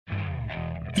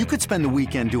You could spend the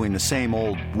weekend doing the same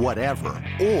old whatever,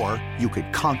 or you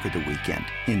could conquer the weekend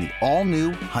in the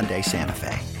all-new Hyundai Santa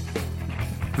Fe.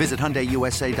 Visit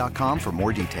HyundaiUSA.com for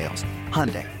more details.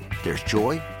 Hyundai, there's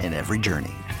joy in every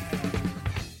journey.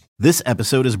 This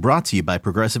episode is brought to you by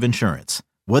Progressive Insurance.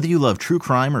 Whether you love true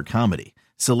crime or comedy,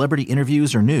 celebrity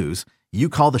interviews or news, you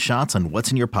call the shots on what's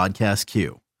in your podcast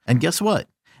queue. And guess what?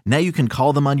 Now you can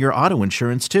call them on your auto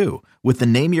insurance too with the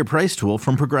Name Your Price tool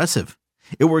from Progressive.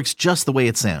 It works just the way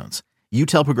it sounds. You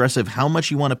tell Progressive how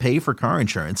much you want to pay for car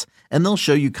insurance, and they'll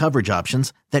show you coverage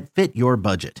options that fit your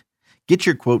budget. Get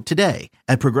your quote today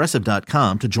at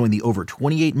Progressive.com to join the over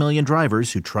 28 million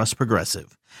drivers who trust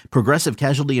Progressive. Progressive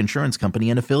Casualty Insurance Company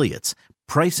and Affiliates.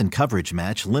 Price and coverage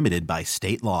match limited by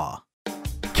state law.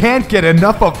 Can't get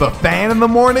enough of the Fan in the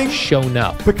morning? Shown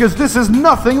up. Because this is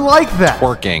nothing like that.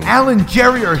 Working. Al and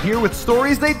Jerry are here with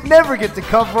stories they'd never get to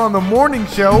cover on the morning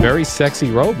show. Very sexy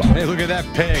robot. Hey, look at that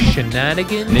pig.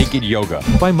 Shenanigans. Naked yoga.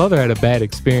 My mother had a bad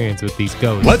experience with these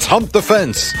ghosts. Let's hump the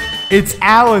fence. It's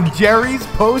Al and Jerry's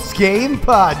post-game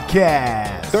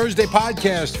podcast. Thursday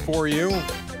podcast for you.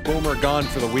 Boomer gone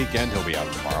for the weekend. He'll be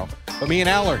out tomorrow. But me and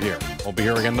Al are here. We'll be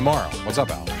here again tomorrow. What's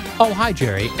up, Al? Oh, hi,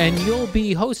 Jerry. And you'll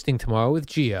be hosting tomorrow with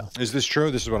Gio. Is this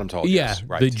true? This is what I'm told. Yeah, Yes,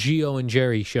 right. the Gio and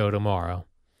Jerry show tomorrow.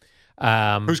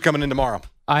 Who's coming in tomorrow?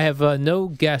 I have no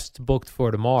guest booked for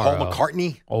tomorrow. Paul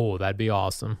McCartney? Oh, that'd be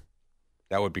awesome.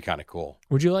 That would be kind of cool.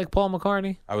 Would you like Paul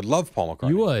McCartney? I would love Paul McCartney.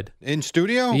 You would? In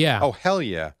studio? Yeah. Oh, hell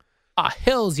yeah.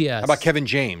 Hills, yes. How about Kevin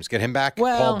James? Get him back?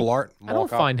 Well, Paul Blart? I don't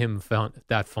find him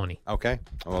that funny. Okay.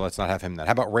 Well, let's not have him then.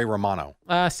 How about Ray Romano?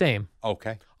 Same.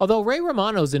 Okay. Although Ray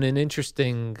Romano's in an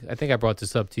interesting, I think I brought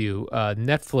this up to you,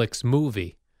 Netflix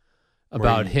movie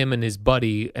about him and his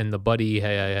buddy, and the buddy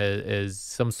has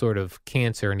some sort of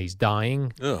cancer and he's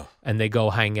dying, and they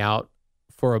go hang out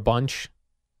for a bunch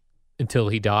until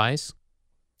he dies.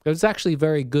 It was actually a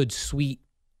very good, sweet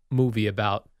movie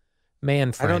about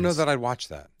man friends. I don't know that I'd watch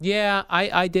that. Yeah,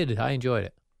 I did it. I enjoyed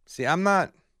it. See,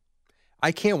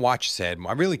 I can't watch sad.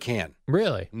 I really can't.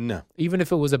 Really? No. Even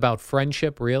if it was about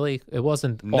friendship, really? It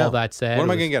wasn't all that sad. What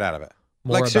am I going to get out of it?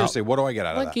 more Like, about- seriously, what do I get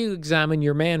out of that? Like you examine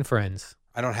your man friends.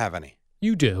 I don't have any.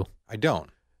 You do. I don't.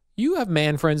 You have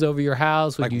man friends over your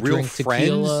house when Like you real drink friends?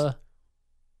 tequila.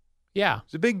 Yeah.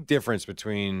 There's a big difference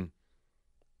between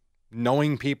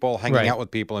knowing people, hanging Right. out with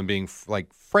people, and being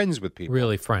like friends with people.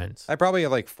 Really friends. I probably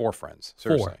have like 4 friends.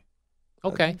 Seriously.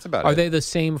 Okay. That's about Are it. they the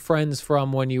same friends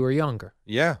from when you were younger?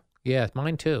 Yeah. Yeah,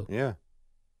 mine too. Yeah.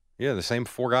 Yeah. The same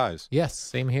 4 guys. Yes,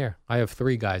 same here. I have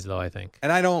 3 guys though, I think.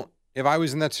 And I don't, if I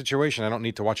was in that situation, I don't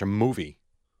need to watch a movie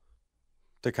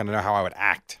to kind of know how I would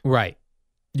act. Right.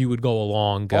 You would go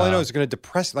along. All I know is it's going to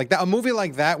depress, like that. A movie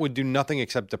like that would do nothing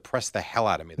except depress the hell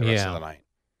out of me the rest of the night.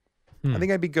 I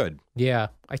think I'd be good. Yeah,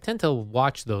 I tend to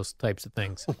watch those types of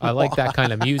things. I like that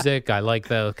kind of music. I like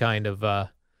the kind of But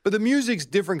the music's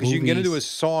different because you can get into a movies.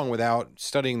 song without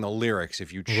studying the lyrics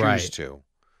if you choose Right. to.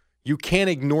 You can't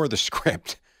ignore the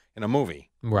script in a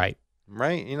movie, right.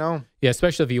 right? You know? Yeah,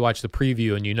 especially if you watch the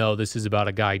preview and you know this is about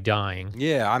a guy dying.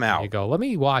 Yeah, I'm out. You go, let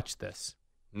me watch this.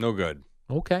 No good.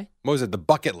 Okay. What was it? The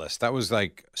bucket list. That was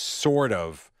like sort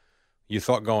of, you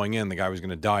thought going in the guy was going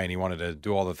to die and he wanted to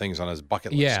do all the things on his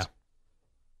bucket list. Yeah.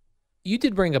 You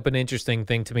did bring up an interesting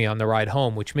thing to me on the ride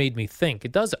home, which made me think.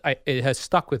 It has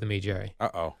stuck with me, Jerry.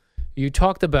 Uh-oh. You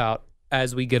talked about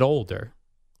as we get older,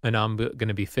 and I'm going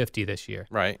to be 50 this year,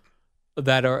 Right.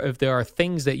 that if there are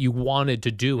things that you wanted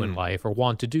to do in life or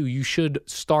want to do, you should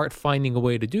start finding a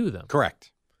way to do them.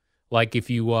 Correct. Like if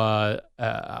you, I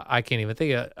can't even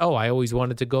think of, I always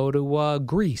wanted to go to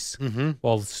Greece. Mm-hmm.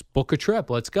 Well, let's book a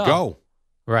trip. Let's go. Go.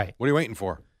 Right. What are you waiting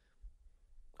for?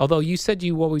 Although you said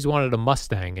you always wanted a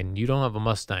Mustang, and you don't have a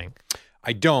Mustang.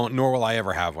 I don't, nor will I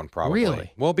ever have one probably.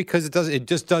 Really? Well, because it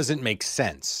just doesn't make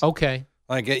sense. Okay.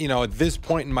 Like, you know, at this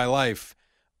point in my life,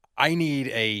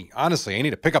 honestly, I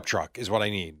need a pickup truck is what I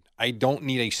need. I don't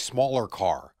need a smaller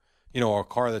car, you know, a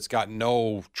car that's got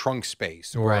no trunk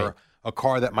space or Right. a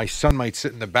car that my son might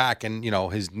sit in the back and, you know,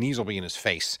 his knees will be in his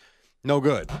face. No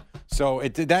good. So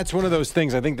that's one of those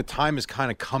things. I think the time has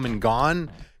kind of come and gone.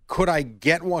 Could I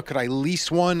get one? Could I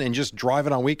lease one and just drive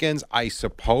it on weekends? I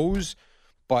suppose.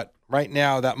 But right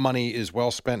now, that money is well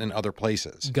spent in other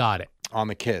places. Got it. On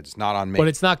the kids, not on me. But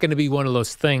it's not going to be one of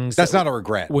those things. That's that not a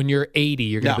regret. When you're 80,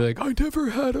 you're going to No. be like, I never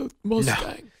had a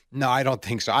Mustang. No, I don't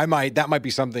think so. That might be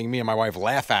something me and my wife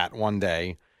laugh at one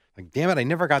day. Like, damn it, I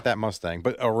never got that Mustang.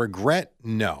 But a regret?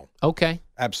 No. Okay.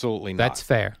 Absolutely not. That's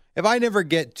fair. If I never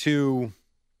get to,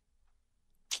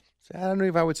 I don't know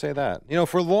if I would say that. You know,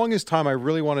 for the longest time, I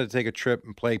really wanted to take a trip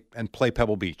and play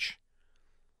Pebble Beach.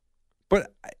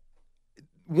 But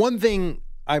one thing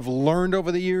I've learned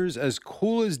over the years, as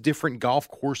cool as different golf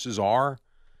courses are,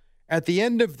 at the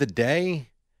end of the day,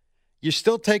 you're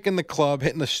still taking the club,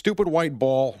 hitting the stupid white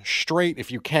ball straight if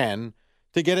you can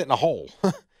to get it in a hole.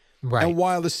 Right. And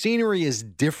while the scenery is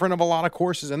different of a lot of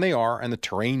courses, and they are, and the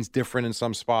terrain's different in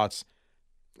some spots,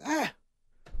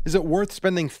 is it worth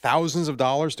spending thousands of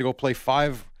dollars to go play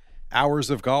 5 hours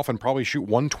of golf and probably shoot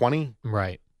 120?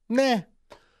 Right. Nah.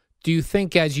 Do you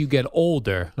think as you get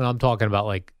older, and I'm talking about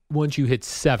like once you hit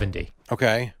 70,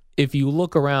 Okay. if you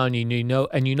look around and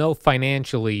you know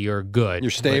financially you're good. You're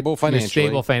stable You're financially.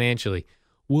 stable financially.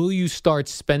 Will you start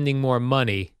spending more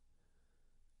money?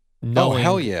 Oh,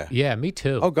 hell yeah. Yeah, me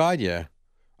too. Oh, God, yeah.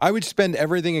 I would spend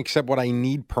everything except what I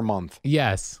need per month.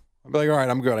 Yes. I'd be like, all right,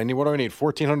 I'm good. What do I need?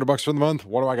 $1,400 for the month?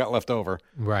 What do I got left over?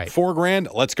 Right. $4,000?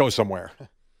 Let's go somewhere.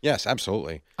 Yes,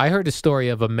 absolutely. I heard a story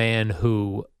of a man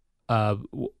who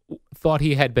thought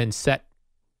he had been set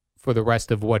for the rest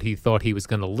of what he thought he was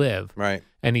going to live. Right.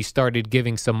 And he started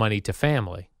giving some money to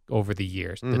family over the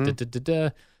years. Mm-hmm.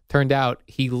 Turned out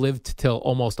he lived till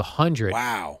almost 100.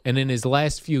 Wow. And in his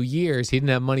last few years, he didn't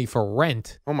have money for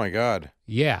rent. Oh, my God.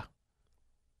 Yeah.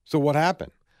 So what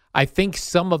happened? I think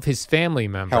some of his family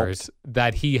members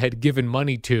that he had given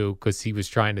money to because he was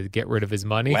trying to get rid of his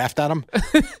money, Laughed at him?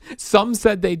 some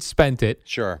said they'd spent it,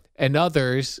 Sure. and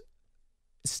others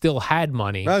still had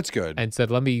money That's good. and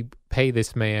said, let me pay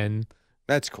this man,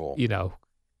 That's cool.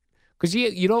 because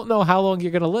you don't know how long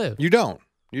you're going to live. You don't.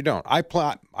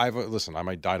 Listen, I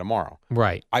might die tomorrow.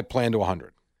 Right. I plan to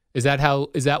 100. Is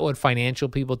that what financial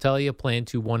people tell you? Plan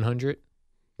to 100?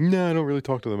 No, I don't really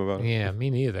talk to them about it. Yeah, me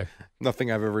neither.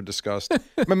 Nothing I've ever discussed.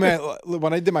 When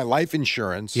I did my life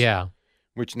insurance, Yeah.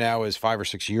 which now is 5 or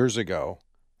 6 years ago,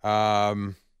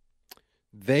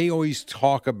 they always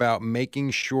talk about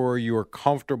making sure you're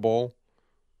comfortable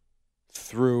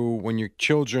through when your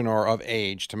children are of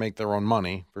age to make their own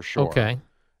money, for sure. Okay.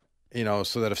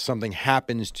 So that if something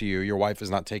happens to you, your wife is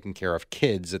not taking care of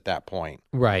kids at that point.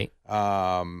 Right.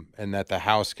 And that the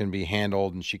house can be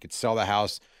handled and she could sell the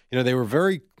house. They were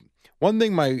one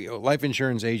thing my life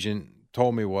insurance agent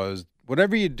told me was,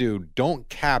 whatever you do, don't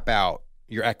cap out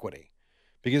your equity.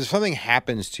 Because if something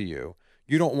happens to you,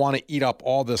 you don't want to eat up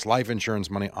all this life insurance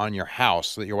money on your house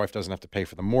so that your wife doesn't have to pay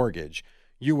for the mortgage.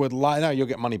 You would now you'll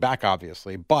get money back,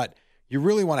 obviously, but you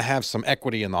really want to have some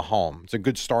equity in the home. It's a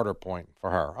good starter point for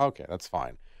her. Okay, that's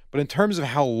fine. But in terms of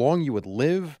how long you would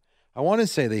live, I want to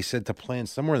say they said to plan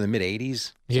somewhere in the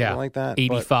mid-80s, something like that.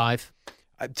 85.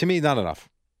 But, to me, not enough.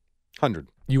 100.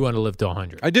 You want to live to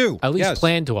 100. I do. At least yes.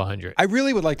 plan to 100. I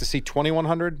really would like to see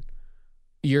 2100.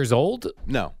 Years old?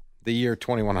 No, the year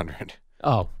 2100.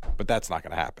 Oh, But that's not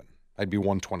going to happen. I'd be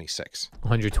 126.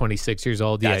 126 years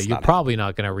old. That's Yeah, you're not probably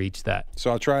not going to reach that.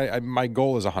 So I'll try. My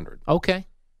goal is 100. Okay.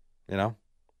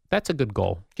 That's a good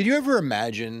goal. Could you ever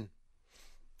imagine?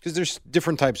 Because there's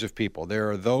different types of people. There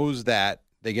are those that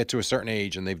they get to a certain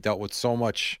age and they've dealt with so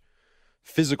much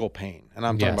physical pain. And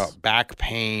I'm talking about back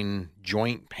pain,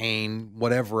 joint pain,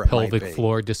 whatever it might be. Pelvic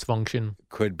floor dysfunction.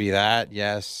 Could be that,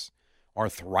 yes.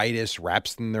 Arthritis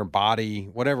wraps in their body,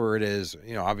 whatever it is.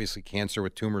 Obviously cancer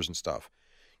with tumors and stuff.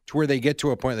 To where they get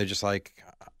to a point they're just like,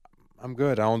 I'm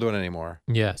good. I don't do it anymore.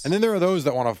 Yes. And then there are those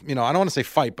that want to, I don't want to say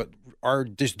fight, but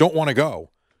just don't want to go.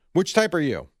 Which type are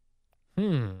you? I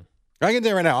can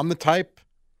say right now, I'm the type,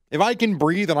 if I can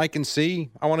breathe and I can see,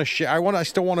 I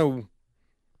still want to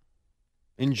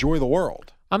enjoy the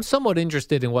world. I'm somewhat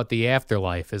interested in what the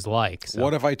afterlife is like. So.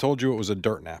 What if I told you it was a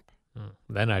dirt nap?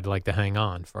 Then I'd like to hang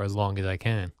on for as long as I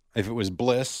can. If it was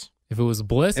bliss? If it was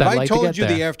bliss, If I'd I like to told get you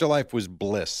there. the afterlife was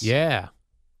bliss, Yeah.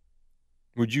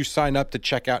 would you sign up to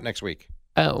check out next week?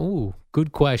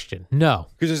 Good question. No.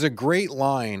 Because there's a great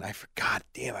line. I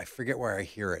forget where I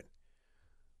hear it.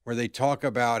 Where they talk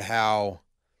about how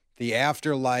the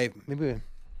afterlife, maybe, I don't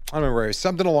remember where it was,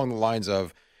 something along the lines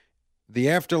of, the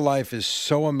afterlife is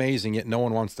so amazing, yet no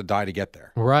one wants to die to get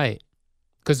there. Right.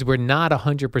 Because we're not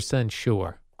 100%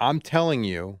 sure. I'm telling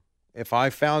you, if I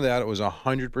found out it was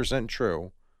 100%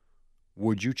 true,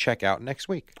 would you check out next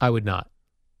week? I would not.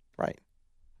 Right.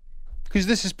 Because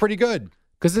this is pretty good.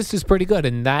 Because this is pretty good.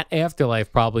 And that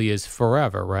afterlife probably is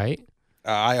forever, right?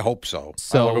 I hope so.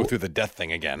 So I'll go through the death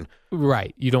thing again.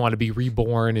 Right. You don't want to be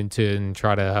reborn and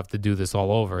try to have to do this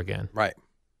all over again. Right.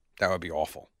 That would be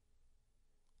awful.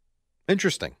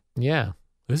 Interesting. Yeah.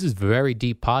 This is a very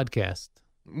deep podcast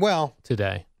Well,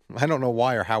 today. I don't know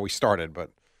why or how we started, but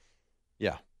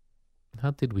yeah.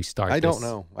 How did we start I this? don't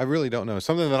know. I really don't know.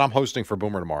 Something that I'm hosting for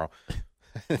Boomer tomorrow.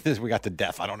 We got to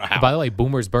death. I don't know how. By the way,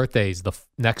 Boomer's birthday is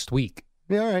next week.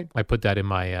 Yeah, all right. I put that in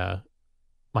my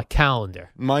my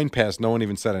calendar. Mine passed. No one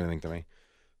even said anything to me.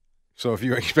 So if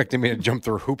you're expecting me to jump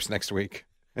through hoops next week.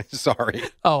 Sorry.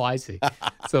 Oh, I see.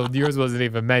 So yours wasn't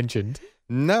even mentioned.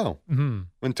 No. Hmm.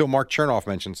 Until Mark Chernoff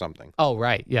mentioned something. Oh,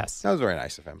 right. Yes. That was very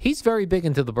nice of him. He's very big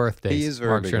into the birthdays. He is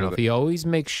very Mark big into Chernoff. the- He always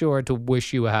makes sure to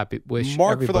wish you a happy wish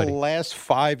Mark, everybody. for the last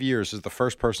 5 years, is the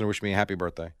first person to wish me a happy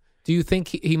birthday. Do you think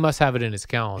he must have it in his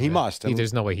calendar? He must.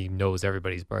 There's no way he knows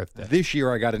everybody's birthday. This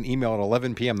year, I got an email at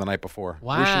 11 p.m. the night before.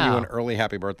 Wishing you Wow. an early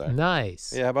happy birthday.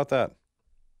 Nice. Yeah, how about that?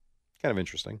 Kind of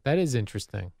interesting. That is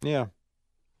interesting. Yeah.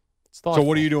 It's So thoughtful.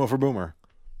 what are you doing for Boomer?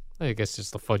 I guess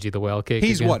just the Fudgy the Whale cake.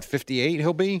 He's again. what, 58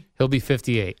 he'll be? He'll be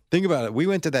 58. Think about it. We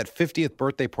went to that 50th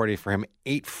birthday party for him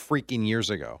 8 freaking years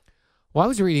ago. Well, I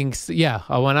was reading,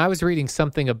 when I was reading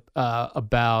something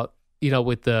about,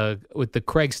 with the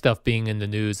Craig stuff being in the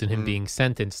news and him being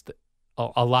sentenced,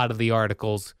 a lot of the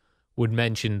articles would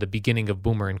mention the beginning of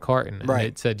Boomer and Carton. And Right.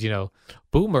 it said,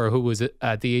 Boomer, who was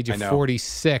at the age I of know.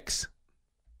 46,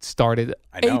 started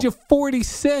I know. age of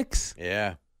 46.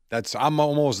 Yeah. I'm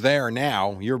almost there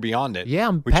now. You're beyond it. Yeah,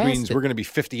 I'm Which past means it. we're going to be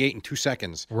 58 in 2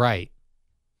 seconds. Right.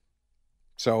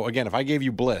 So, again, if I gave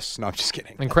you bliss, no, I'm just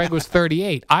kidding. And Craig was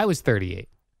 38. I was 38.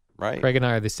 Right? Craig and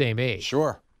I are the same age.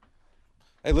 Sure.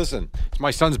 Hey, listen, it's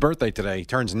my son's birthday today. He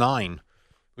turns 9. It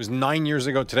was 9 years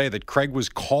ago today that Craig was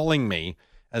calling me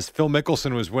as Phil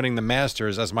Mickelson was winning the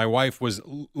Masters, as my wife was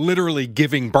literally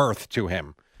giving birth to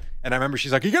him. And I remember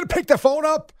she's like, "You got to pick the phone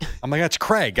up." I'm like, "That's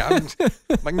Craig." I'm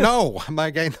like, "No." I'm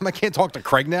like, I can't talk to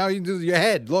Craig now. You do your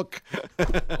head. Look.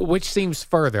 Which seems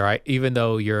further, even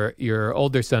though your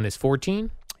older son is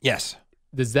 14? Yes.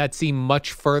 Does that seem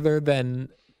much further than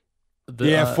the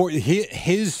Yeah,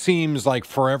 his seems like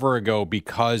forever ago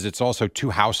because it's also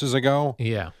 2 houses ago.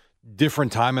 yeah.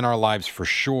 Different time in our lives for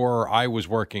sure. I was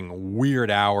working weird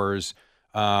hours.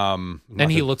 And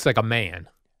he looks like a man.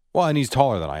 Well, and he's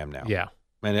taller than I am now. Yeah.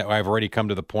 And I've already come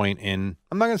to the point I'm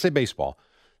not going to say baseball.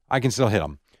 I can still hit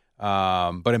him.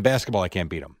 But in basketball, I can't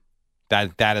beat him.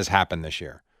 That has happened this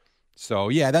year. So,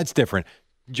 yeah, that's different.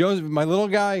 Joe's my little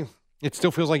guy, it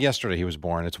still feels like yesterday he was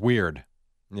born. It's weird.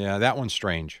 Yeah, that one's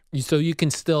strange. So you can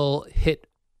still hit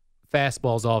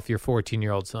fastballs off your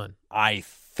 14-year-old son. I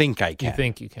think I can. You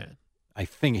think you can? I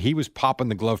think he was popping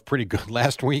the glove pretty good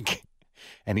last week,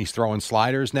 and he's throwing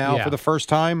sliders now Yeah. for the first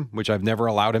time, which I've never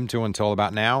allowed him to until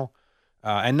about now,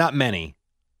 and not many,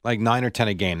 like 9 or 10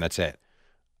 a game. That's it.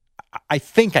 I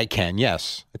think I can.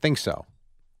 Yes, I think so.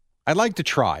 I'd like to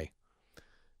try.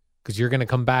 Because you're going to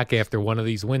come back after one of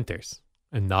these winters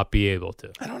and not be able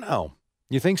to. I don't know.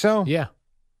 You think so? Yeah.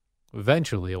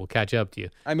 Eventually, it will catch up to you.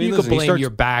 I mean, you listen, could he blame starts- your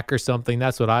back or something.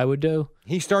 That's what I would do.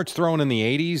 He starts throwing in the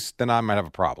 80s, then I might have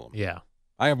a problem. Yeah.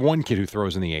 I have one kid who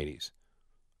throws in the 80s.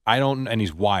 And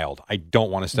he's wild. I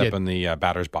don't want to step Yeah. in the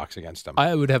batter's box against him.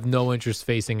 I would have no interest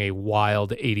facing a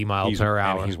wild 80 miles per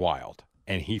hour. And he's wild.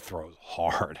 And he throws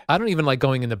hard. I don't even like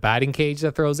going in the batting cage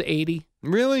that throws 80.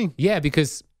 Really? Yeah,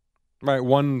 because, Right.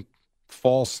 One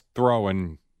false throw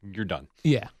and you're done.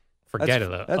 yeah, forget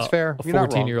That's- it. that's fair. A You're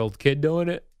not wrong. 14-year-old kid doing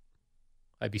it,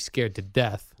 I'd be scared to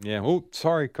death. Yeah. Oh,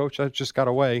 sorry, coach. That just got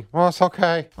away. Well, it's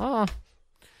okay. Oh.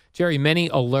 Jerry, many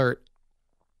alert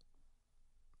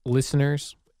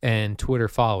listeners and Twitter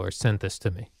followers sent this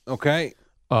to me. Okay.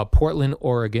 Portland,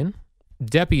 Oregon.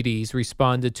 Deputies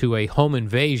responded to a home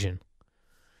invasion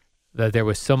that there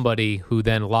was somebody who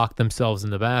then locked themselves in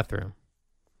the bathroom.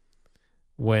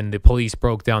 When the police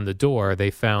broke down the door,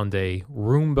 they found a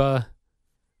Roomba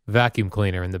vacuum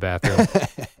cleaner in the bathroom.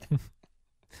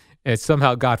 It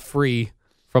somehow got free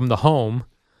from the home,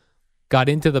 got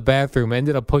into the bathroom,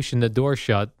 ended up pushing the door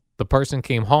shut. The person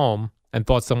came home and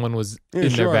thought someone was Yeah, in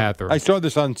sure. their bathroom. I saw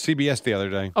this on CBS the other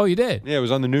day. Oh, you did? Yeah, it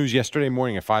was on the news yesterday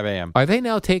morning at 5 a.m. Are they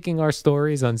now taking our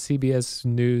stories on CBS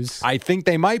News? I think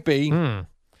they might be.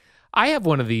 I have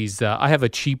one of these. I have a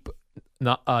cheaper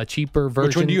version.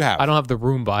 Which one do you have? I don't have the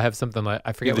Roomba. I have something like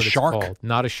I forget the what it's Shark? called.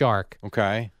 Not a Shark.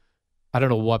 Okay. I don't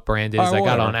know what brand it is. Oh, I got it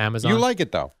whatever. on Amazon. You like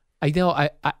it, though. I know.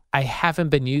 I haven't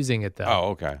been using it though. Oh,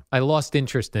 okay. I lost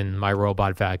interest in my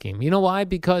robot vacuum. You know why?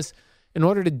 Because in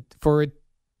order for it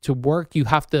to work, you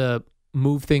have to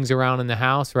move things around in the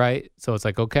house, right? So it's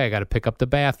like, okay, I got to pick up the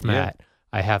bath Yeah. mat.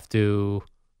 I have to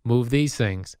move these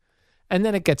things, and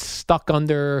then it gets stuck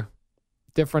under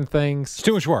different It's things.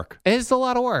 too much work. It's a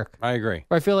lot of work. I agree.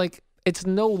 I feel like it's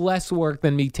no less work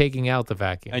than me taking out the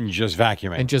vacuum And just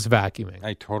vacuuming. and just vacuuming.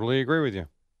 I totally agree with you.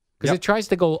 Because Yep.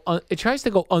 it tries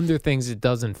to go under things it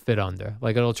doesn't fit under.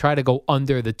 Like it'll try to go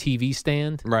under the TV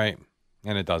stand. Right.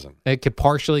 And it doesn't. It could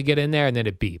partially get in there and then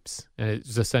it beeps and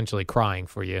it's essentially crying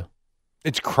for you.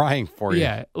 It's crying for you.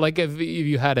 Yeah, like if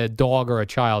you had a dog or a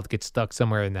child get stuck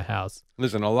somewhere in the house.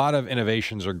 Listen, a lot of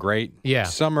innovations are great. Yeah.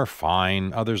 Some are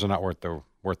fine. Others are not worth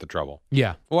the trouble.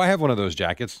 Yeah. Well, I have one of those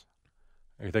jackets.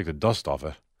 I can take the dust off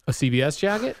it. A CBS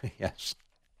jacket Yes.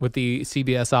 with the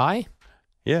CBS eye?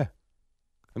 Yeah.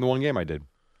 In the one game I did.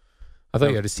 I thought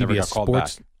you had a Never got CBS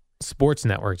called Sports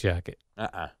Network jacket.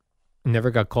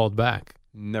 Never got called back.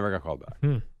 Never got called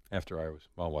back. After I was,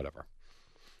 well, whatever.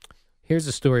 Here's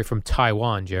a story from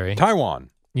Taiwan, Jerry. Taiwan.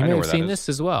 You I may know have where that seen is. this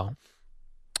as well.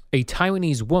 A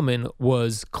Taiwanese woman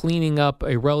was cleaning up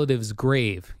a relative's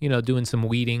grave, doing some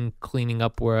weeding, cleaning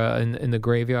up where in the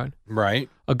graveyard. Right.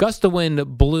 A gust of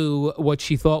wind blew what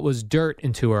she thought was dirt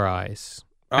into her eyes.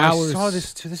 I saw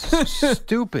this too. This is so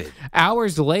stupid.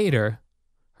 Hours later,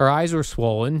 her eyes were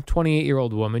swollen.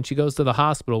 28-year-old woman. She goes to the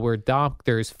hospital where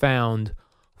doctors found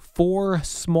 4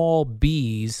 small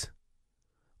bees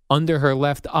under her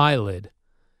left eyelid,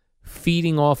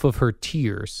 feeding off of her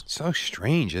tears. So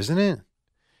strange, isn't it?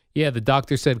 Yeah, the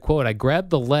doctor said, quote, I grabbed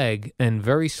the leg and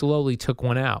very slowly took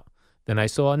one out. Then I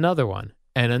saw another one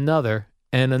and another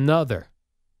and another.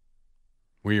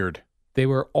 Weird. They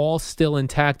were all still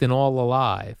intact and all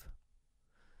alive.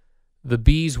 The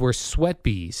bees were sweat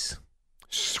bees.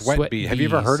 Sweat bee. Have you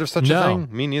ever heard of such No. a thing?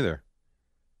 Me neither.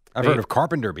 I've heard of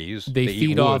carpenter bees. They eat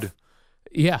feed wood. off.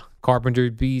 Yeah, carpenter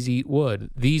bees eat wood.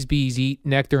 These bees eat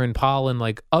nectar and pollen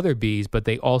like other bees, but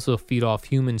they also feed off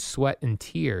human sweat and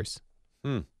tears.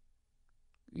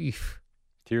 Eef.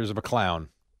 Tears of a clown.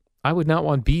 I would not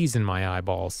want bees in my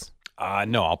eyeballs.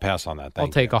 No, I'll pass on that. I'll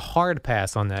take a hard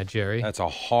pass on that, Jerry. That's a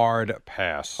hard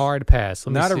pass. Hard pass.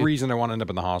 Let me Not a see. reason I want to end up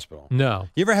in the hospital. No.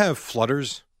 You ever have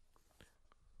flutters?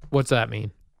 What's that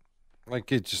mean?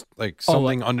 Like it's just like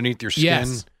something underneath your skin?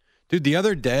 Yes. Dude, the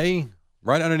other day,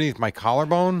 right underneath my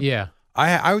collarbone, Yeah.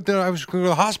 I thought I was going to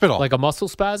the hospital. Like a muscle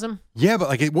spasm? Yeah, but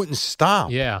like it wouldn't stop.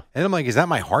 Yeah. And I'm like, is that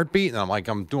my heartbeat? And I'm like,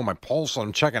 I'm doing my pulse,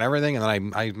 I'm checking everything. And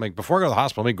then I like, before I go to the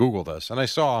hospital, let me Google this. And I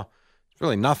saw it's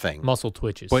really nothing. Muscle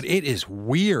twitches. But it is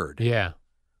weird. yeah.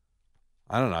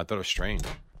 I don't know. I thought it was strange.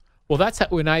 Well, that's how,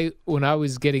 when I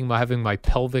was having my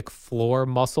pelvic floor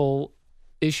muscle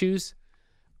issues,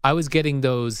 I was getting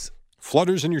those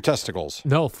Flutters in your testicles.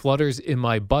 flutters in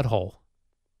my butthole.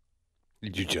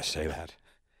 Did you just say that?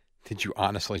 Did you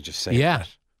honestly just say Yeah.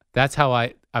 that? That's how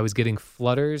I was getting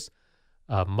flutters,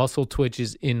 muscle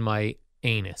twitches in my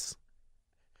anus.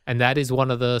 And that is one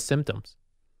of the symptoms.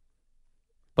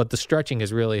 But the stretching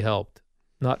has really helped.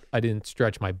 I didn't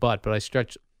stretch my butt, but I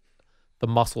stretched the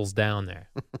muscles down there.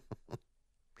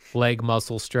 Leg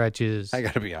muscle stretches, I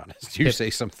got to be honest. You say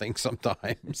some things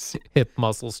sometimes. hip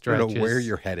muscle I stretches. don't know where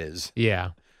your head is.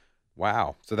 Yeah.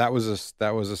 Wow. So that was a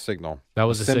signal. That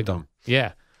was a symptom. symptom.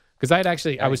 Yeah. Because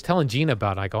I was telling Gina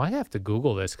about it. I go, I have to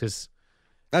Google this because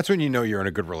That's when you know you're in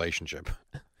a good relationship.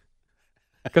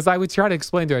 I would try to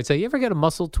explain to her. I'd say, you ever get a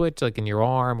muscle twitch like in your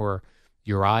arm or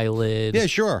your eyelid? Yeah,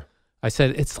 sure. I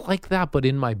said, it's like that, but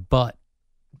in my butt,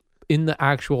 in the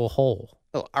actual hole.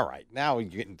 Oh, all right. Now you're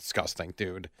getting disgusting,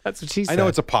 dude. That's what she said. I know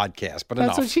it's a podcast, but That's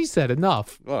enough. what she said.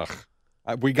 Enough. Ugh.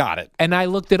 We got it. And I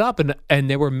looked it up, and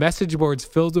there were message boards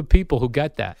filled with people who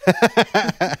get that.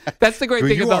 That's the great Dude,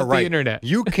 thing you about are right. the internet.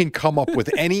 You can come up with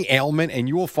any ailment, and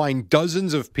you will find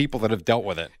dozens of people that have dealt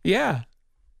with it. Yeah,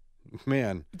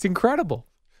 Man, it's incredible.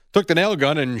 took the nail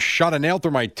gun and shot a nail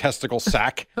through my testicle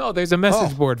sack. Oh, there's a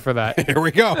message board for that. Here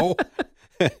we go.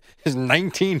 There's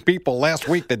 19 people last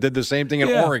week that did the same thing in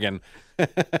Yeah. Oregon.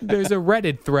 There's a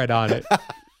Reddit thread on it.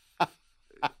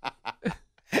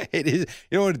 It is.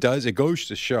 You know what it does? It goes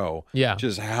to show Yeah.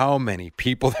 just how many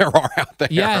people there are out there.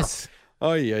 Yes.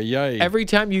 Oh, yeah. Every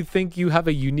time you think you have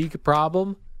a unique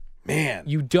problem, Man.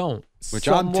 you don't. Which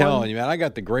I'm telling you, man, I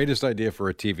got the greatest idea for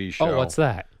a TV show. Oh, what's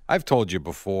that? I've told you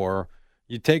before.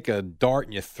 You take a dart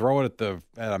and you throw it at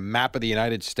a map of the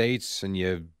United States, and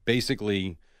you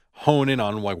basically hone in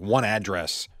on like one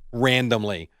address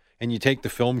randomly, and you take the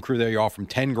film crew there. You offer them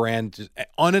 $10,000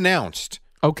 unannounced.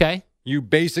 Okay. You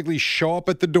basically show up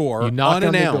at the door You knock on the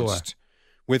unannounced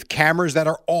with cameras that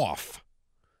are off.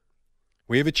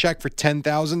 We have a check for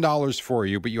 $10,000 for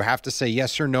you, but you have to say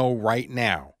yes or no right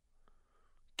now.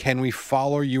 Can we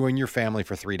follow you and your family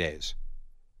for 3 days?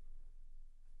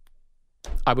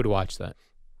 I would watch that.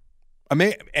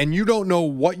 And you don't know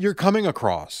what you're coming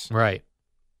across. Right.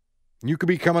 You could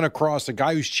be coming across a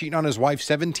guy who's cheating on his wife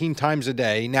 17 times a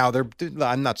day. Now,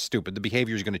 I'm not stupid. The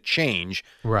behavior is going to change.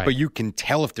 Right. But you can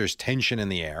tell if there's tension in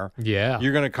the air. Yeah.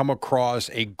 You're going to come across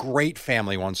a great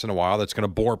family once in a while that's going to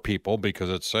bore people because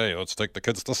it's, hey, let's take the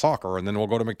kids to soccer and then we'll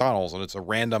go to McDonald's, and it's a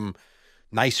random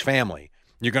nice family.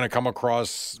 You're going to come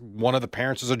across one of the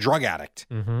parents is a drug addict.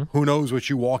 Mm-hmm. Who knows what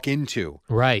you walk into?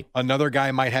 Right. Another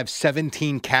guy might have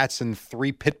 17 cats and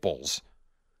 3 pit bulls.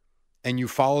 And you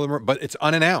follow them, but it's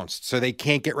unannounced, so they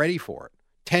can't get ready for it.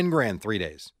 $10,000, 3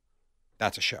 days.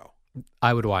 That's a show.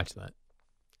 I would watch that.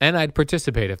 And I'd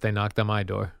participate if they knocked on my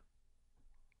door.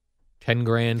 10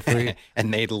 grand free.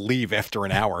 And they'd leave after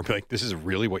an hour and be like, this is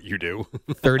really what you do?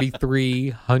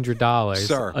 $3,300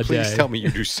 Sir, a please day. tell me you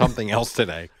do something else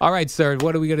today. All right, sir,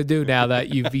 what are we going to do now that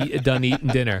you've done eating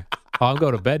dinner? Oh, I'll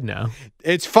go to bed now.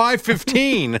 It's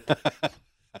 5:15.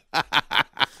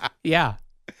 Yeah.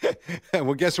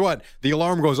 Well, guess what? The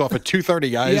alarm goes off at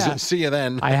 2:30, guys. Yeah. See you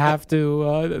then. I have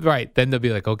to, right. Then they'll be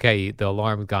like, okay, the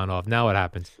alarm's gone off. Now what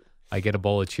happens? I get a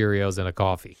bowl of Cheerios and a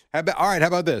coffee. All right, how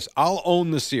about this? I'll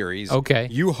own the series. Okay.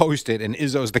 You host it, and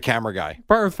Izzo's the camera guy.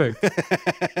 Perfect.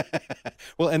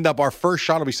 We'll end up, our first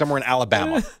shot will be somewhere in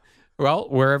Alabama. Well,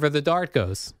 wherever the dart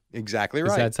goes. Exactly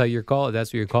 'Cause right. That's how you're calling. That's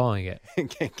what you're calling it.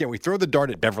 Can we throw the dart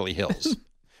at Beverly Hills?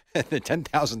 The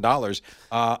 $10,000.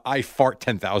 I fart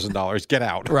 $10,000. Get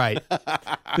out. Right.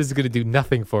 This is going to do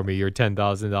nothing for me, your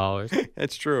 $10,000.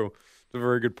 That's true. It's a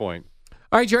very good point.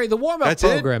 All right, Jerry, the warm-up That's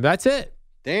it? program. That's it.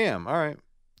 Damn. All right.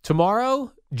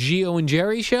 Tomorrow, Gio and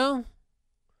Jerry show.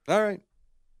 All right.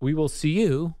 We will see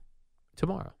you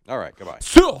tomorrow. All right. Goodbye.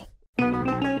 So.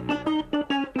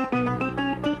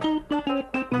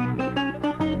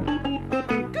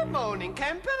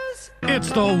 It's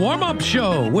the warm-up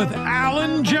show with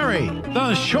Alan Jerry,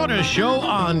 the shortest show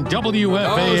on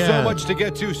WFAN. Oh, so much to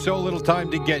get to, so little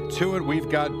time to get to it. We've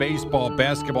got baseball,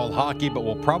 basketball, hockey, but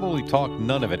we'll probably talk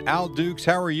none of it. Al Dukes,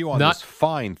 how are you on this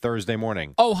fine Thursday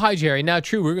morning? Oh, hi, Jerry. Now,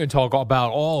 true, we're going to talk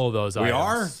about all of those items.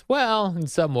 are? Well, in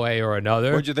some way or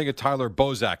another. What'd you think of Tyler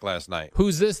Bozak last night?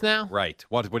 Who's this now? Right.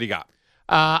 What do you got?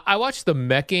 I watched the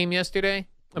Met game yesterday.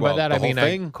 And Well, by that, the I mean whole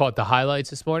thing? I caught the highlights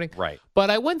this morning. Right. But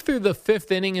I went through the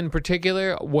fifth inning in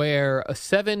particular where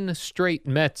 7 straight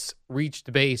Mets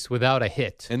reached base without a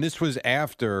hit. And this was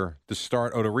after the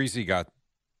start. Odorizzi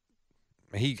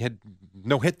he had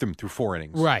no hit them through 4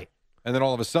 innings. Right. And then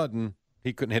all of a sudden,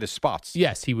 he couldn't hit his spots.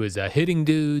 Yes, he was hitting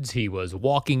dudes. He was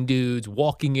walking dudes,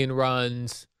 walking in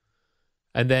runs.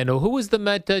 And then who was the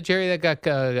Met, Jerry, that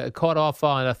got caught off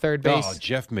on a third base? Oh,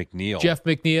 Jeff McNeil. Jeff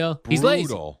McNeil. He's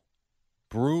lazy.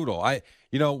 Brutal.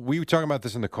 We were talking about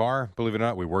this in the car. Believe it or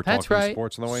not, we were That's talking right.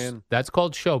 sports on the way in. That's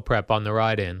called show prep on the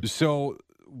ride in. So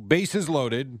bases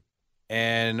loaded,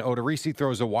 and Odorizzi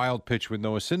throws a wild pitch with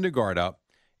Noah Syndergaard up,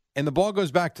 and the ball goes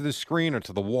back to the screen or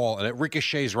to the wall, and it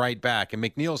ricochets right back. And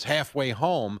McNeil's halfway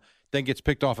home, then gets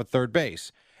picked off at third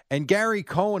base. And Gary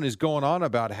Cohen is going on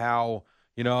about how,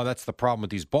 that's the problem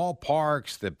with these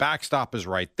ballparks. The backstop is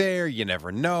right there. You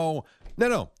never know.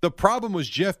 No. The problem was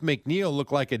Jeff McNeil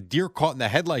looked like a deer caught in the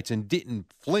headlights and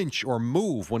didn't flinch or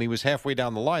move when he was halfway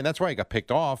down the line. That's why he got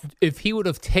picked off. If he would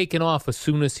have taken off as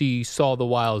soon as he saw the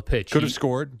wild pitch, Could have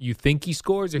scored. You think he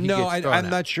scores or he No, gets thrown I'm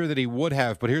out? not sure that he would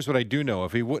have, but here's what I do know.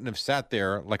 If he wouldn't have sat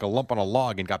there like a lump on a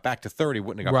log and got back to third, he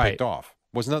wouldn't have got Right. picked off.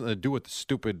 It was nothing to do with the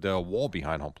stupid wall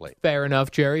behind home plate. Fair enough,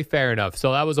 Jerry. Fair enough.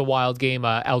 So that was a wild game.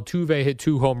 Altuve hit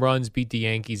 2 home runs, beat the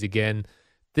Yankees again.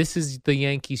 This is the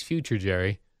Yankees' future,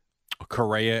 Jerry.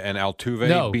 Correa and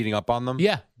Altuve beating up on them?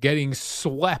 Yeah, getting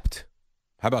swept.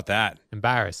 How about that?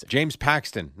 Embarrassing. James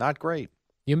Paxton, not great.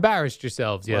 You embarrassed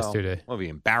yourselves yesterday. Well, he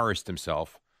embarrassed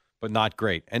himself, but not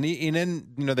great. And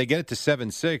then, they get it to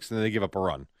 7-6, and then they give up a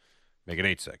run. Make it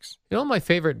 8-6. You know what my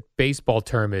favorite baseball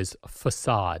term is?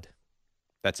 Facade.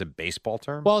 That's a baseball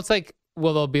term? Well, it's like,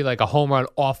 there'll be like a home run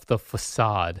off the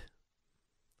facade.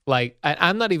 Like,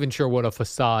 I'm not even sure what a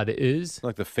facade is.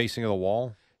 Like the facing of the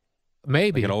wall?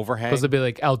 Maybe. Like an overhang? Because it'd be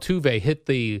like Altuve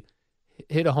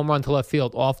hit a home run to left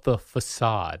field off the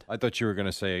facade. I thought you were going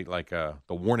to say like the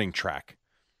warning track.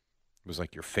 It was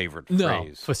like your favorite No,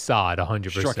 phrase. facade, 100%.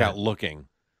 Struck out looking.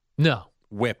 No.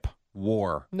 Whip.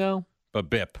 War. No.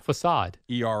 BIP. Facade.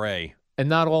 ERA. And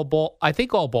not all I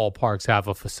think all ballparks have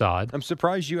a facade. I'm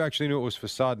surprised you actually knew it was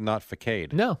facade, not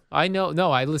facade. No, I know.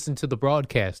 No, I listened to the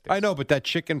broadcast. I know, but that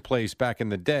chicken place back in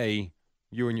the day,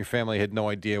 you and your family had no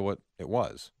idea what it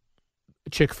was.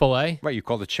 Chick-fil-A? Right, you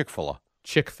called it Chick-fil-A.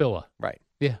 Chick-fil-A. Right.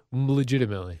 Yeah,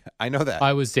 legitimately. I know that.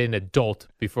 I was an adult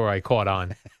before I caught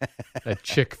on that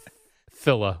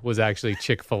Chick-fil-A was actually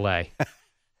Chick-fil-A.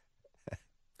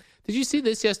 Did you see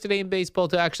this yesterday in baseball?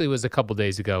 Too? Actually, it was a couple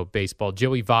days ago. Baseball.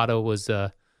 Joey Votto was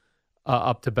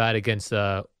up to bat against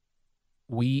I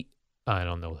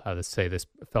don't know how to say this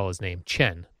fella's name.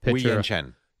 Chen. Wei Yin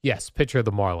Chen. Yes, pitcher of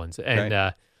the Marlins, and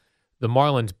Okay. the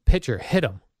Marlins pitcher hit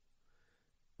him,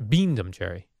 beamed him,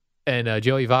 Jerry, and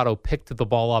Joey Votto picked the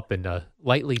ball up and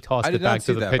lightly tossed I it did back not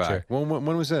see to the that pitcher. back.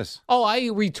 When was this? Oh, I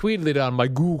retweeted it on my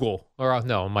Google, or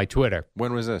no, on my Twitter.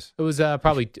 When was this? It was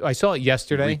probably, I saw it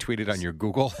yesterday. Retweeted on your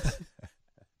Google.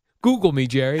 Google me,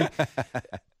 Jerry.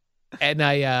 And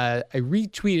I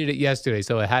retweeted it yesterday,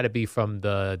 so it had to be from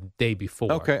the day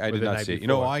before. Okay, I or did the not night see it. You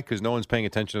know before. why? Because no one's paying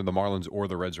attention to the Marlins or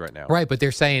the Reds right now. Right, but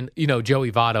they're saying,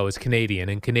 Joey Votto is Canadian,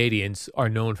 and Canadians are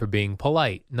known for being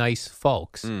polite, nice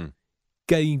folks.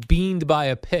 Getting beamed by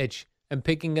a pitch and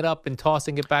picking it up and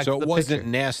tossing it back So to the it wasn't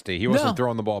pitcher. nasty. He wasn't No.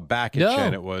 throwing the ball back at No.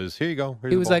 Chen. It was, here you go.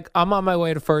 Here's He the was ball. like, I'm on my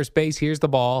way to first base. Here's the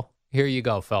ball. Here you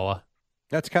go, fella.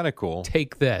 That's kind of cool.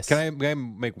 Take this. Can I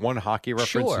make one hockey reference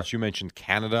Sure. since you mentioned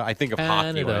Canada? I think of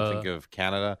hockey when I Canada. think of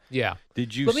Canada. Yeah.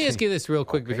 Did you Let me see- ask you this real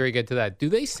quick Okay. before you get to that. Do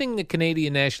they sing the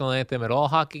Canadian national anthem at all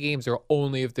hockey games or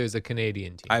only if there's a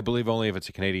Canadian team? I believe only if it's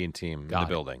a Canadian team in Got the it.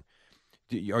 building.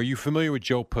 Are you familiar with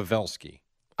Joe Pavelski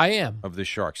I am. of the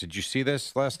Sharks? Did you see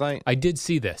this last night? I did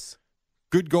see this.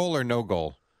 Good goal or no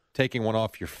goal? Taking one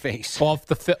off your face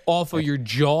Off of your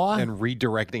jaw. and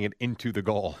redirecting it into the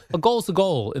goal. A goal's a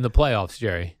goal in the playoffs,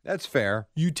 Jerry. That's fair.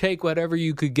 You take whatever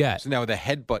you could get. So now the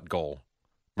headbutt goal.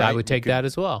 I right? would You take could that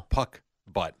as well. Puck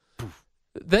butt.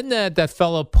 Then that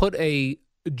fella put a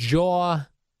jaw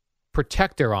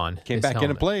protector on. Came his back in helmet.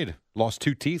 and played. Lost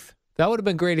 2 teeth That would have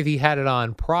been great if he had it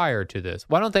on prior to this.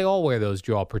 Why don't they all wear those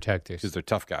jaw protectors? because they're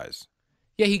tough guys.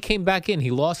 Yeah, he came back in. He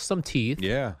lost some teeth.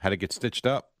 Yeah, had to get stitched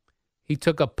up. He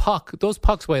took a puck. Those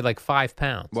pucks weigh like 5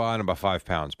 pounds. Well, I don't know about 5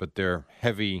 pounds, but they're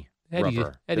heavy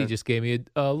rubber. Eddie They're just gave me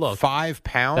a look. 5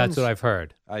 pounds? That's what I've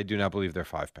heard. I do not believe they're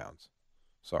 5 pounds.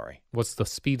 Sorry. What's the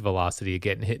speed velocity of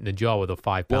getting hit in the jaw with a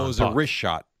 5 pound Well, it was puck? a wrist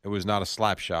shot. It was not a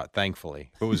slap shot,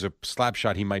 thankfully. If it was a slap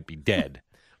shot, he might be dead.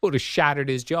 Would have shattered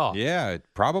his jaw. Yeah,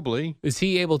 probably. Is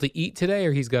he able to eat today,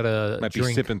 or he's got to Might be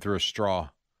sipping through a straw.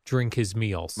 drink his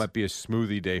meals? Might be a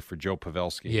smoothie day for Joe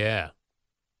Pavelski. Yeah.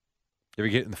 You ever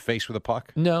get in the face with a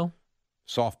puck? No.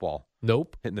 Softball.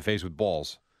 Nope. Hit in the face with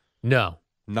balls. No.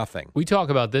 Nothing. We talk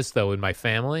about this, though, in my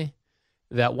family.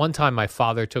 That one time my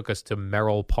father took us to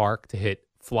Merrill Park to hit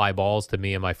fly balls to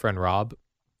me and my friend Rob.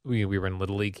 We were in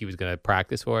Little League. He was going to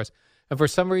practice for us. And for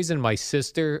some reason, my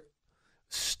sister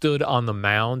stood on the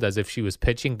mound as if she was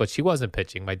pitching, but she wasn't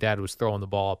pitching. My dad was throwing the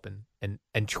ball up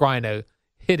and trying to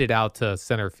hit it out to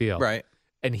center field. Right.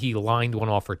 And he lined one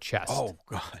off her chest. Oh,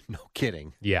 God. No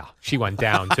kidding. Yeah. She went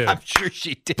down, too. I'm sure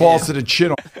she did. Balls to the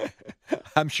chin.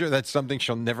 I'm sure that's something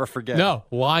she'll never forget. No.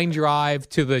 Line drive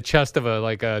to the chest of a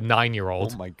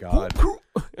 9-year-old. Oh, my God.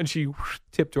 And she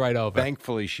tipped right over.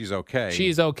 Thankfully, she's okay.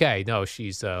 She's okay. No,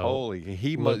 she's Holy.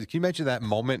 He Look- must, can you imagine that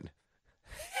moment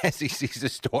as he sees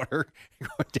his daughter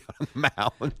going down the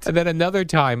mound? And then another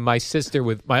time, my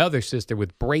other sister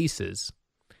with braces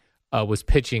was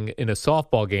pitching in a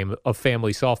softball game, a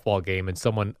family softball game,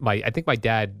 and I think my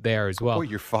dad there as well. Boy,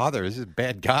 your father is a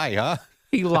bad guy, huh?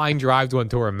 He line drives one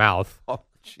to her mouth. Oh,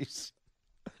 jeez.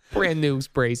 Brand new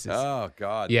braces. Oh,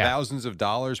 God. Yeah. Thousands of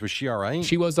dollars. Was she all right?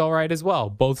 She was all right as well.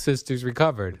 Both sisters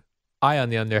recovered. I, on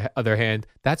the other hand,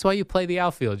 that's why you play the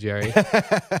outfield, Jerry.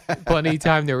 Plenty of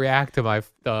time to react to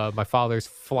my father's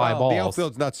fly Well, balls. The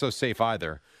outfield's not so safe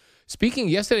either.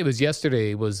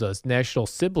 Yesterday was National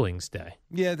Siblings Day.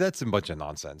 Yeah, that's a bunch of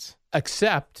nonsense.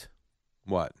 Except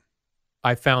What?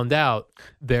 I found out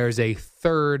there's a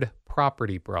third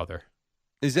property brother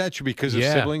Is that true because of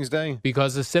Yeah. Siblings Day?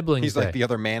 because of Siblings He's Day. like the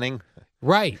other Manning.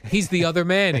 Right. He's the other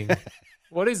Manning.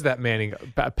 What is that Manning?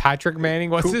 Patrick Manning?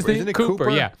 What's his Cooper, name? isn't it Cooper?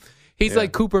 Yeah. He's Yeah.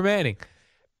 like Cooper Manning.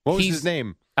 What was He's- his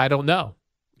name? I don't know.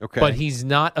 Okay. But he's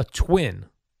not a twin.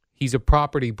 He's a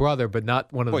property brother, but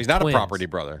not one of Well, the he's not twins. a property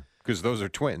brother because those are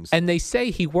twins. And they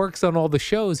say he works on all the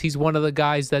shows. He's one of the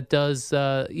guys that does,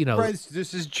 right,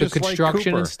 this is the just construction like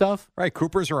Cooper. and stuff. Right,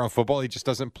 Cooper's around football. He just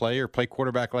doesn't play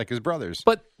quarterback like his brothers.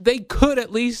 But they could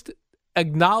at least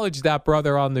acknowledge that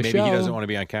brother on the Maybe show. he doesn't want to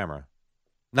be on camera.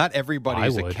 Not everybody I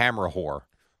is a would. camera whore.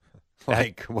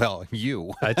 Like, well,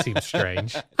 you. That seems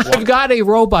strange. I've got a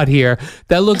robot here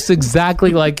that looks exactly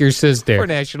like your sister for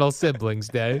National Siblings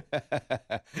Day.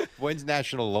 When's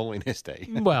National Loneliness Day?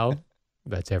 Well,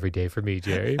 that's every day for me,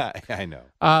 Jerry. I know.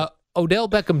 Odell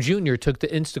Beckham Jr. took to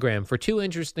Instagram for 2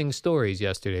 interesting stories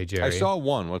yesterday, Jerry. I saw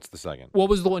one. What's the second? What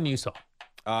was the one you saw?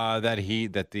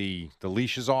 That the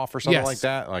leash is off or something Yes. like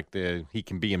that. Like he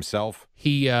can be himself.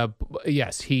 He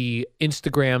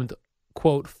Instagrammed,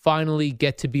 quote, finally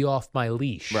get to be off my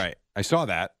leash. Right. I saw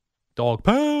that. Dog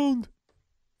pound.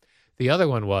 The other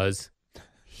one was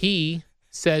he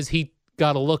says he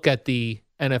got a look at the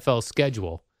NFL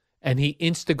schedule and he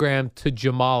Instagrammed to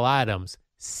Jamal Adams,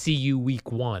 see you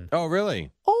week 1. Oh,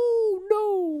 really?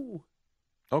 Oh,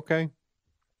 no. Okay.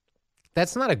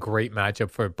 That's not a great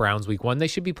matchup for Browns week 1. They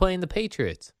should be playing the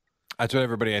Patriots. That's what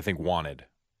everybody, I think, wanted.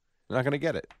 They're not going to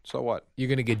get it. So what? You're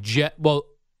going to get Well,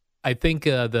 I think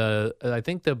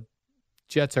the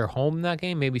Jets are home in that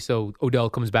game. Maybe so Odell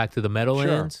comes back to the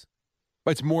Meadowlands.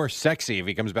 But it's more sexy if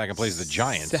he comes back and plays the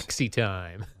Giants Sexy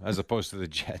time. as opposed to the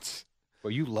Jets.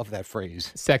 Well, you love that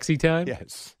phrase. Sexy time?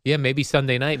 Yes. Yeah, maybe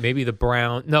Sunday night. Maybe the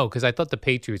Brown. No, because I thought the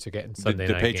Patriots are getting Sunday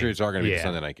The night. Patriots game. are going to be the Yeah.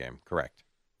 Sunday night game. Correct.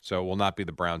 So it will not be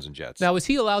the Browns and Jets. Now, is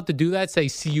he allowed to do that? Say,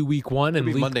 see you week one and It'll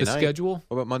be leak Monday the night. schedule?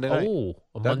 What about Monday night? Oh,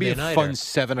 a That'd Monday be a nighter. fun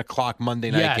 7 o'clock Monday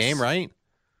night Yes. game, right?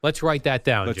 Let's write that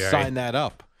down, Let's Jerry. sign that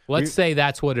up. Let's say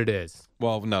that's what it is.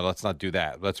 Well, no, let's not do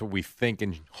that. That's what we think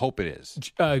and hope it is.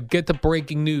 Get the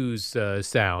breaking news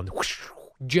sound.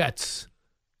 Jets,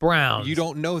 Browns. You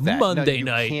don't know that. Monday No, you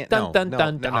night. Can't, Dun, no, dun, no,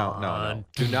 dun, no, no, no, dun. no.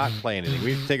 Do not play anything.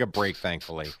 We have to take a break,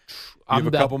 thankfully. You I'm have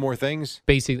a the- couple more things?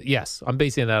 Yes, I'm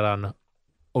basing that on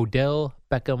Odell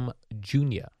Beckham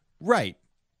Jr. Right.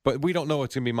 But we don't know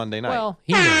it's going to be Monday night. Well,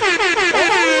 he knows.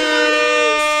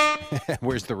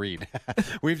 Where's the read?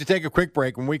 We have to take a quick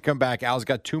break. When we come back, Al's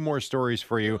got 2 more stories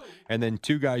for you, and then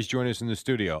 2 guys join us in the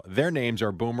studio. Their names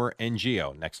are Boomer and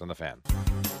Geo. Next on The Fan.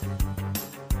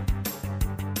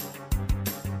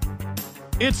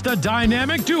 It's the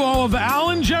dynamic duo of Al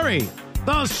and Jerry,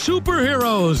 the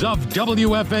superheroes of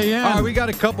WFAN. All right, we got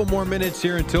a couple more minutes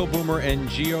here until Boomer and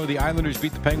Geo. The Islanders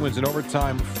beat the Penguins in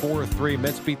overtime 4-3.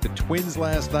 Mets beat the Twins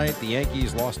last night. The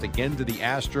Yankees lost again to the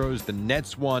Astros. The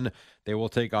Nets won. They will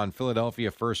take on Philadelphia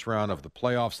first round of the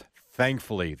playoffs.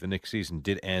 Thankfully, the Knicks season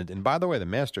did end. And by the way, the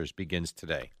Masters begins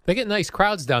today. They get nice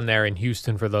crowds down there in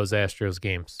Houston for those Astros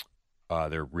games.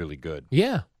 They're really good.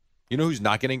 Yeah. You know who's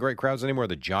not getting great crowds anymore?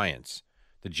 The Giants.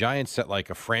 The Giants set like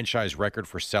a franchise record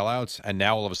for sellouts, and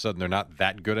now all of a sudden they're not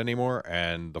that good anymore,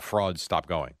 and the frauds stop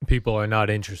going. People are not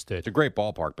interested. It's a great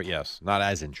ballpark, but yes, not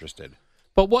as interested.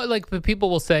 But the people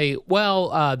will say,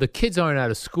 well, the kids aren't out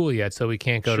of school yet, so we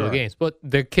can't go to the Sure. games. But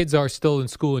their kids are still in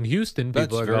school in Houston. People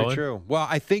That's are very going. true. Well,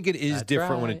 I think it is That's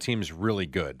different when a right. team's really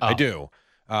good. Oh. I do.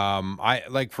 I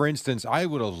like, for instance, I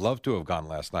would have loved to have gone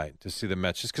last night to see the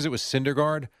Mets just because it was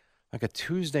Syndergaard, like a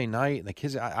Tuesday night, and the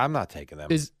kids. I'm not taking them.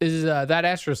 Is that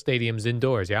Astro Stadium's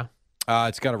indoors? Yeah.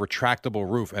 It's got a retractable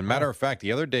roof, and matter of fact,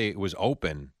 the other day it was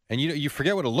open, and you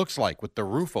forget what it looks like with the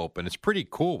roof open. It's pretty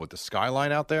cool with the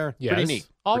skyline out there. Yes. Pretty neat.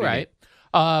 All Pretty right.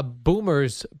 neat.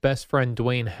 Boomer's best friend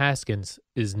Dwayne Haskins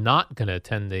is not going to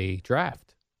attend the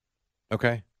draft.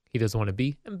 Okay. He doesn't want to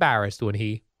be embarrassed when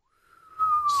he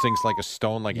Sinks like a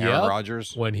stone, like Aaron Yep.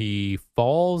 Rodgers. When he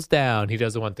falls down. He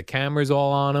doesn't want the cameras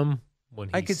all on him. When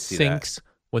he I could see sinks,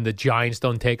 when the Giants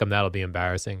don't take him, that'll be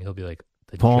embarrassing. He'll be like,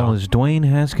 the Paul, Giants. is Dwayne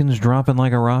Haskins dropping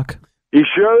like a rock? He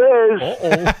sure is.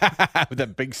 Uh-oh. With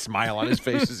that big smile on his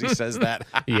face as he says that.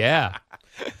 Yeah.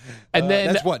 And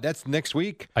then that's what? That's next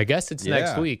week? I guess it's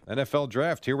next Yeah. week. NFL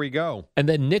draft. Here we go. And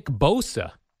then Nick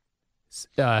Bosa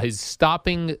is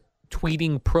stopping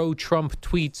tweeting pro-Trump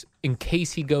tweets in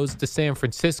case he goes to San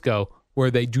Francisco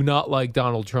where they do not like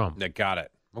Donald Trump. Yeah, got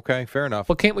it. Okay, fair enough.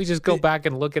 But can't we just go back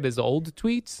and look at his old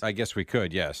tweets? I guess we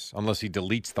could, yes, unless he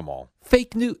deletes them all.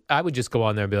 Fake news. I would just go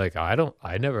on there and be like, I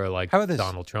never liked How about this?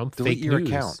 Donald Trump. Delete Fake your news.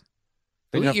 account.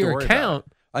 Then you Delete don't have to your worry about account.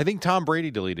 it. I think Tom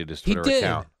Brady deleted his He Twitter did.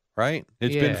 account, right?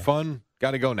 It's been Yeah. fun.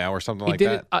 Got to go now or something He like did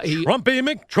that. it. Trumpy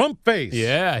McTrump face.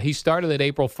 Yeah, he started it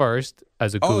April 1st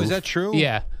as a goof. Oh, is that true?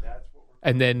 Yeah.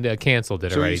 And then canceled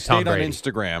it So already. he Tom stayed on Brady.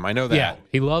 Instagram. I know that. Yeah,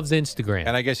 he loves Instagram.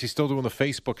 And I guess he's still doing the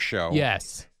Facebook show.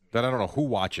 Yes. That I don't know who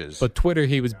watches. But Twitter,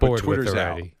 he was bored with Twitter's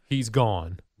already. out. He's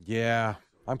gone. yeah,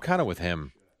 I'm kind of with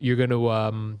him. You're going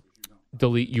to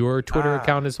delete your Twitter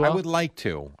account as well? I would like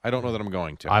to. I don't know that I'm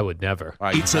going to. I would never. All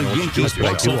right, It's a let's Yankees do it.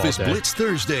 box do all office day. blitz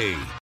Thursday